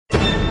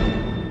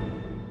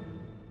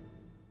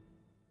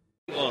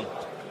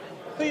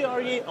Who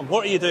are you and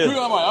what are you doing? Who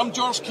am I? I'm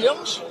George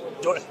Cairns.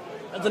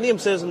 As the name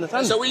says in the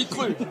tin. It's a wee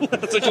clue.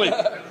 It's a clue.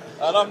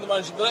 And I'm the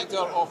managing director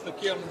of the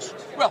Cairns,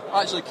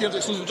 Cairns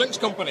Exclusive Drinks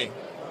Company.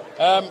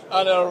 And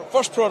our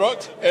first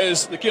product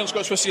is the Cairns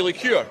Scotch Whisky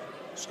Liqueur.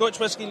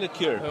 Scotch Whisky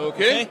Liqueur.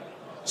 Okay.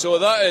 So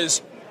that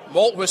is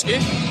malt whisky,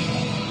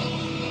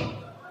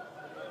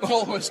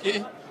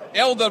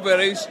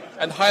 elderberries,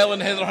 and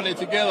Highland heather honey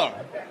together.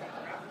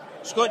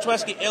 Scotch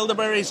Whisky,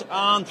 elderberries,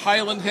 and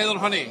Highland heather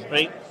honey.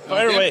 Right.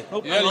 Fire away.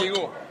 Oh, yeah, there you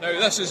go. Now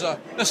this is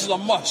a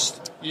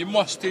must. You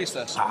must taste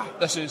this.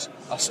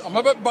 I'm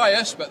a bit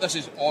biased, but this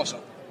is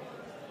awesome.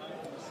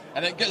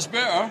 And it gets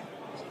better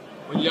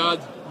when you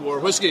add more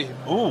whisky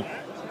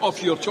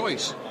of your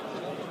choice.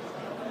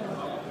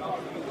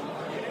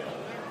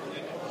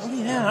 Oh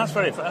yeah, that's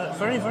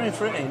very, very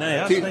fruity.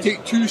 Now,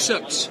 take 2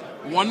 sips.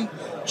 1,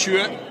 chew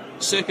it.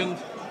 2nd,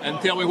 and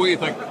tell me what you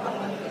think.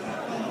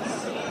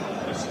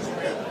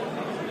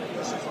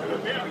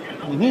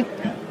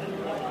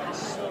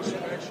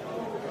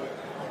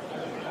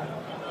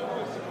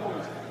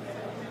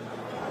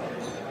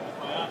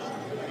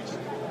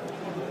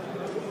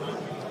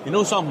 You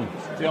know something?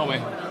 Tell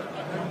me.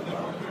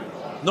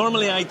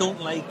 Normally I don't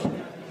like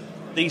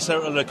these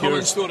sort of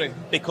liqueurs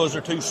because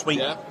they're too sweet.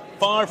 Yeah.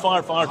 Far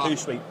too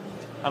sweet.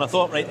 And I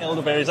thought, right,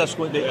 elderberries, that's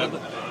going to be...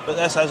 But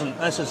this isn't.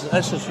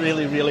 This is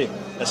really, really...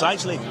 It's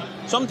actually...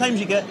 Sometimes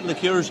you get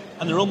liqueurs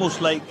and they're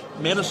almost like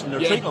medicine. They're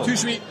treatment. Too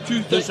sweet,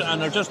 too thick,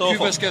 and they're just awful.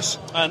 Too viscous.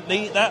 And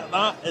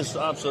that is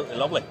absolutely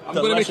lovely. I'm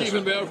going to make it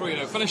even better for you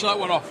now. Finish that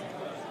one off.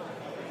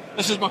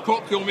 This is my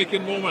cocktail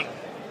making moment.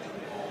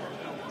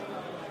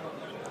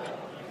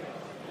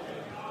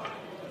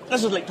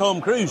 This is like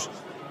Tom Cruise.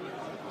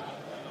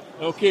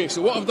 Okay,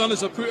 so what I've done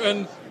is I've put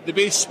in the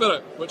base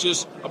spirit, which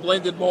is a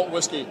blended malt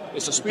whisky.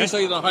 It's a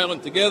Speyside and a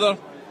Highland together,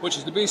 which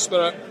is the base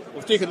spirit.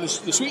 We've taken the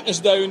sweetness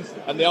down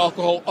and the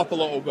alcohol up a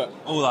little bit.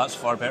 Oh, that's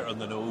far better than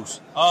the nose.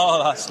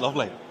 Oh, that's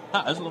lovely.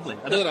 That is lovely.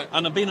 Isn't it?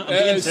 And I'm being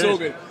serious. So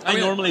good. I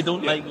normally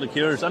don't like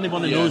liqueurs.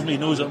 Anyone who knows me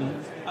knows it.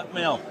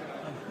 Well,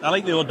 I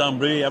like the old damn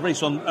brew every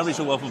so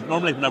often.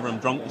 Normally whenever I'm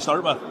drunk to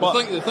start with.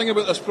 But the thing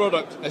about this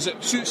product is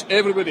it suits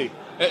everybody.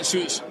 It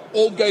suits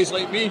old guys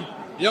like me,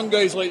 young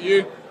guys like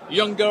you,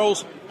 young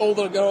girls,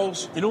 older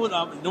girls. You know what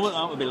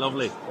that would be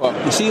lovely? What?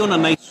 You see on a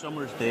nice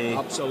summer's day.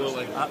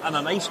 Absolutely. And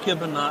an ice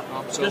cube and that.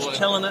 Absolutely. Just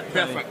chilling it.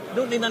 Perfect.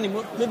 Don't need any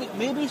more.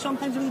 Maybe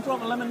sometimes we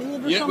drop a lemonade or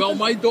something. Yeah, well,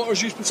 my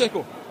daughters use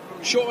Prosecco.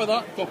 Shot of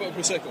that, top it of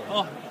Prosecco.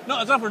 Oh,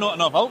 not as if there's not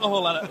enough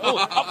alcohol in it. Oh,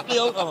 up the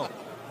alcohol.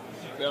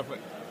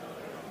 Perfect.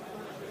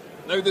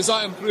 Now, does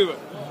that improve it?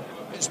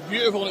 It's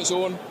beautiful on its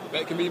own,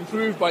 but it can be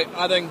improved by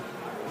adding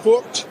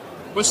port,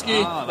 whiskey.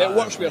 It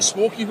works with a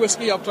smoky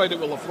whiskey. I've tried it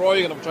with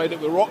Lafroy and I've tried it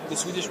with Rock, the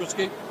Swedish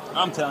whiskey.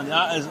 I'm telling you,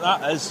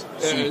 that is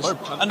superb.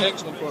 An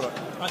excellent product.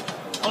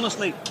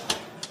 Honestly,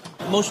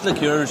 most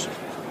liqueurs,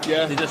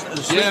 they just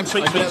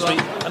sweet,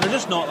 and they're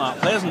just not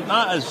that pleasant.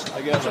 That is.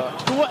 I get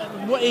that. So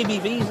what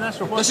ABV is this?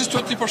 Or what? This is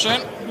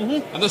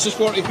 20%, and this is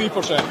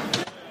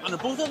 43%. And are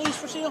both of these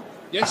for sale?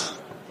 Yes.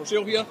 For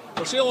sale here.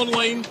 For sale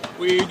online.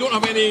 We don't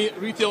have any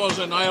retailers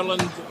in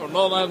Ireland or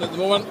Northern Ireland at the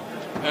moment.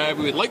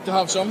 We would like to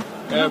have some.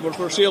 We're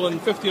for sale in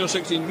 15 or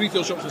 16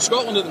 retail shops in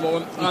Scotland at the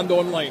moment and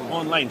online.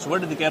 Online. So where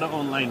did they get it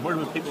online? Where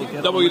would people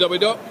get it?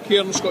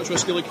 www.Cairns Scotch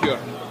Whisky Liqueur.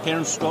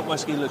 Cairns Scotch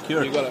Whisky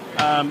Liqueur. You got it.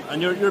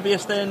 And you're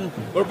based in?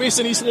 We're based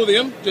in East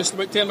Lothian, just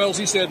about 10 miles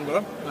east of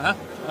Edinburgh.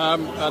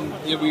 And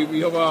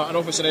we have an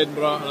office in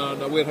Edinburgh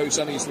and a warehouse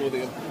in East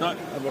Lothian.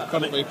 And we're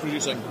currently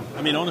producing.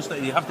 I mean,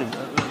 honestly, you have to,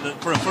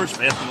 for a first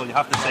festival, you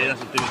have to say this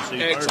is doing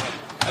super. Excellent.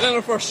 And in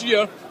our first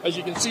year, as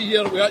you can see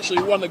here, we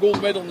actually won the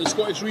gold medal in the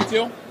Scottish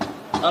Retail.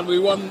 And we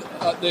won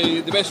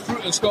the best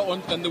fruit in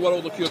Scotland in the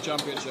World Liqueur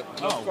Championship.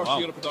 First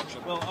year of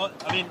production. Well,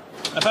 I mean,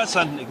 if that's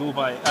something to go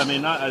by, I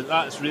mean,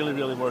 that's really,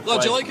 really worthwhile.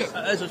 Glad you like it.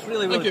 It is. It's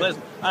really, really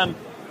pleasant.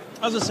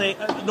 As I say,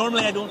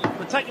 normally I don't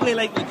particularly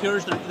like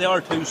liqueurs. They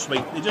are too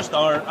sweet. They just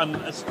are, and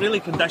it's really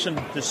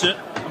conditioned to suit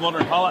a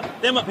modern palate.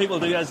 Then what people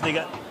do is they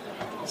get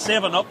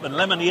 7-Up and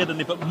lemonade and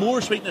they put more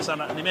sweetness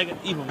in it and they make it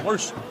even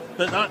worse.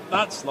 But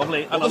that's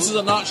lovely. Well, this is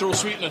a natural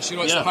sweetness, you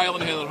know, it's the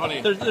Highland heather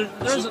honey.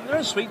 There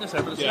is sweetness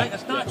there, but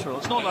it's natural.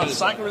 It's not that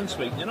saccharine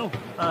sweet, you know.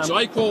 So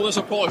I call this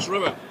a polished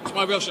rivet. It's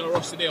my version of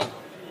rusty nail.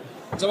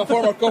 Because I'm a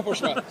former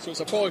coppersmith, so it's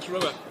a polished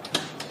rivet.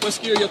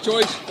 Whiskey of your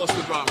choice, plus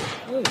the draft.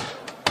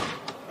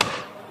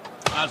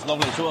 That's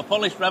lovely. So a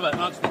polished rivet,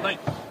 that's the thing.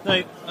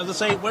 Now, as I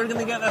say, where can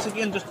they get this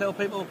again? Just tell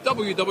people.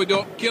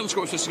 www.Cairns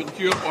Scotch Whisky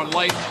Liqueur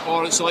online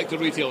or at selected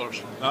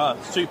retailers.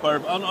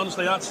 Superb.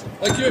 Honestly, that's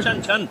thank you.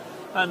 Chin chin.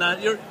 And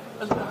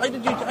how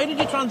did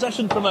you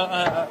transition from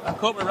a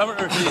copper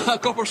riveter to a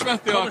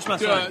coppersmith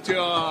to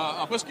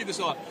a whisky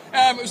distiller?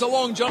 It was a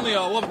long journey.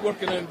 I loved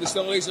working in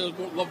distilleries. I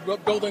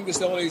loved building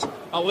distilleries.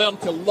 I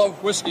learned to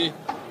love whisky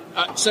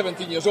at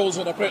 17 years old as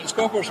an apprentice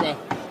coppersmith.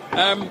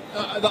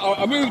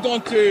 I moved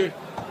on to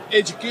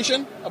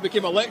education. I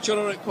became a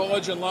lecturer at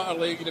college and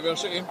latterly at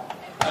university.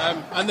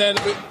 And then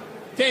about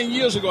 10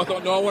 years ago I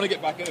thought, no, I want to get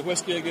back into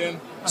whisky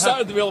again.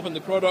 Started developing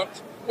the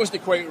product.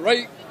 Wasn't quite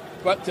right.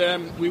 But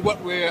we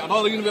work with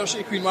another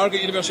university, Queen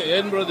Margaret University of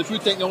Edinburgh, the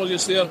food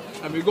technologists there,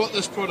 and we've got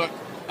this product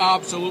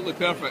absolutely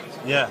perfect.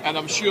 Yeah. And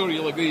I'm sure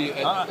you'll agree,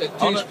 it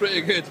tastes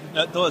pretty good.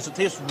 It does. It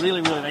tastes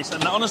really, really nice.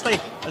 And honestly,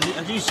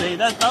 as you say,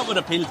 that would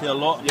appeal to a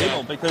lot of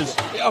people because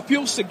it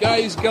appeals to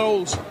guys,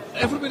 girls,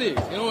 everybody. You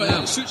know,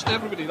 it suits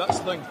everybody. That's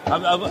the thing.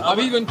 I've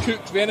even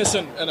cooked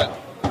venison in it.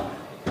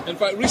 In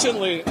fact,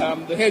 recently,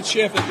 the head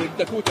chef at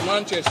the Dakota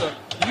Manchester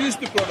used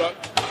the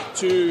product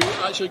to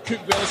actually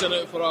cook venison in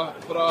it for a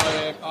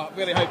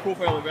very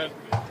high-profile event.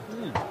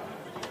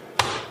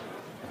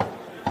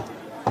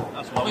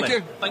 That's lovely. Thank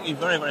you. Thank you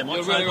very, very much.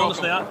 You're very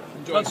honestly, welcome.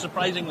 that's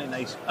surprisingly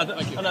nice.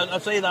 Thank you. And I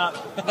say that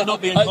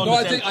not being No,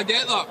 condescending. I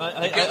get that. I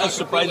get that That's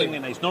surprisingly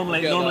completely. nice.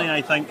 Normally, that.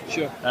 I think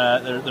Sure.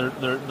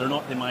 they're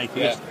not to my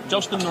taste. Yeah.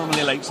 Justin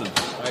normally likes them.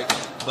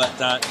 Right. But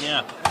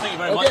yeah, thank you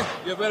very much.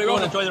 You're very Go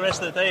welcome. and enjoy the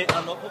rest of the day,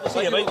 and we'll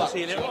see you about. We'll see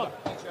you later. Sure.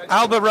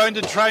 I'll be round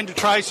and trying to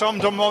try some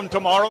tomorrow.